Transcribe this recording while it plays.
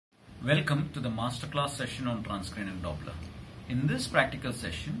Welcome to the masterclass session on transcranial Doppler. In this practical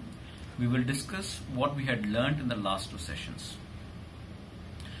session, we will discuss what we had learned in the last two sessions.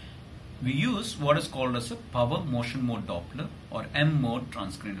 We use what is called as a power motion mode Doppler or M mode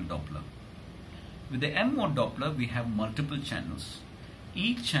transcranial Doppler. With the M mode Doppler, we have multiple channels,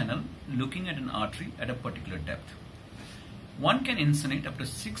 each channel looking at an artery at a particular depth. One can insunate up to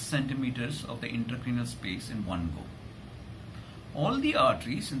 6 centimeters of the intracranial space in one go. All the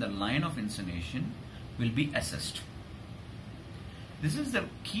arteries in the line of insunation will be assessed. This is the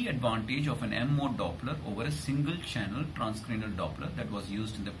key advantage of an M mode Doppler over a single channel transcranial Doppler that was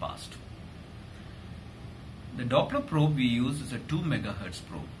used in the past. The Doppler probe we use is a 2 MHz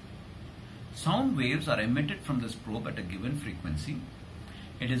probe. Sound waves are emitted from this probe at a given frequency.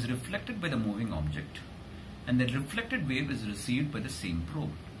 It is reflected by the moving object, and the reflected wave is received by the same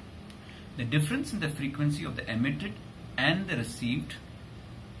probe. The difference in the frequency of the emitted and the received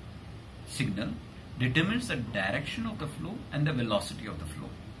signal determines the direction of the flow and the velocity of the flow.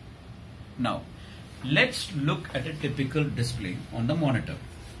 Now, let's look at a typical display on the monitor.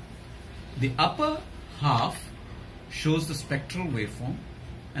 The upper half shows the spectral waveform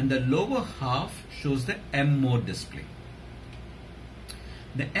and the lower half shows the M mode display.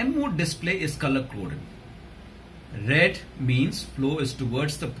 The M mode display is color coded. Red means flow is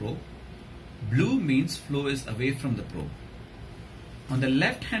towards the probe. Blue means flow is away from the probe. On the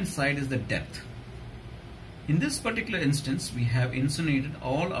left hand side is the depth. In this particular instance, we have insunated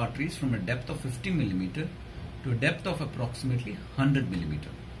all arteries from a depth of 50 mm to a depth of approximately 100 mm.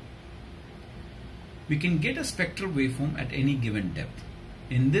 We can get a spectral waveform at any given depth.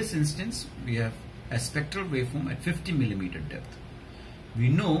 In this instance, we have a spectral waveform at 50 mm depth. We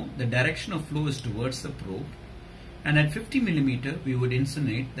know the direction of flow is towards the probe, and at 50 mm we would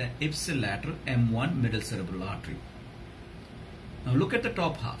insunate the ipsilateral M1 middle cerebral artery. Now look at the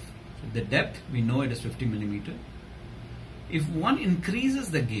top half. So the depth, we know it is 50 mm. If one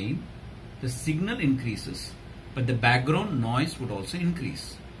increases the gain, the signal increases, but the background noise would also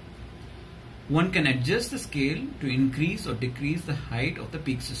increase. One can adjust the scale to increase or decrease the height of the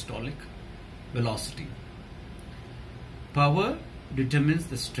peak systolic velocity. Power determines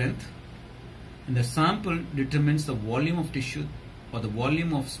the strength, and the sample determines the volume of tissue or the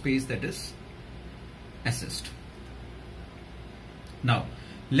volume of space that is assessed. Now,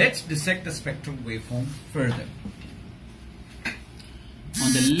 let's dissect the spectral waveform further.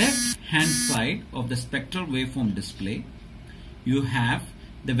 On the left hand side of the spectral waveform display, you have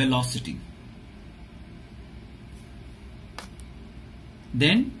the velocity.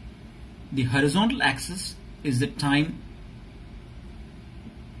 Then the horizontal axis is the time.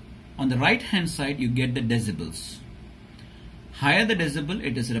 On the right hand side, you get the decibels. Higher the decibel,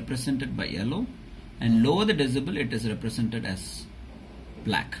 it is represented by yellow, and lower the decibel, it is represented as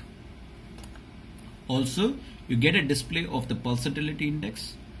black. Also, you get a display of the pulsatility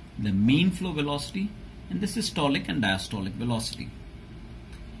index, the mean flow velocity, and the systolic and diastolic velocity.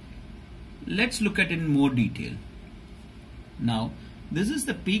 Let's look at it in more detail. Now, this is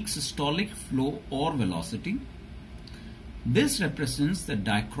the peak systolic flow or velocity. This represents the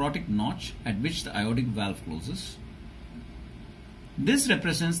dicrotic notch at which the aortic valve closes. This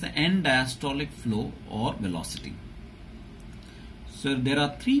represents the end diastolic flow or velocity. So there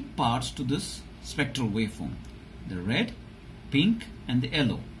are three parts to this spectral waveform: the red, pink, and the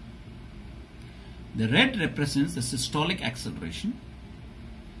yellow. The red represents the systolic acceleration.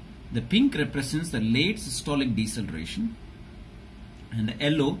 The pink represents the late systolic deceleration, and the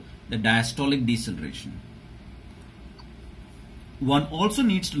yellow the diastolic deceleration. One also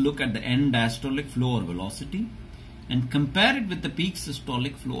needs to look at the end diastolic flow or velocity and compare it with the peak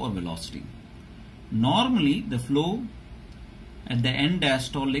systolic flow or velocity. Normally, the flow at the end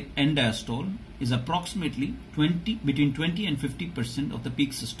diastole is approximately between 20 and 50% of the peak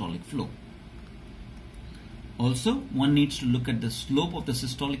systolic flow. Also, one needs to look at the slope of the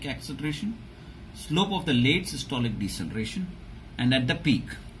systolic acceleration, slope of the late systolic deceleration, and at the peak.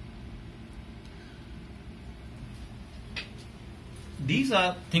 These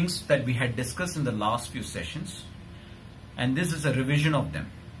are things that we had discussed in the last few sessions, and this is a revision of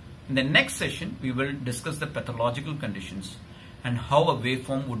them. In the next session, we will discuss the pathological conditions and how a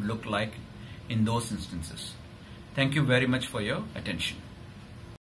waveform would look like in those instances. Thank you very much for your attention.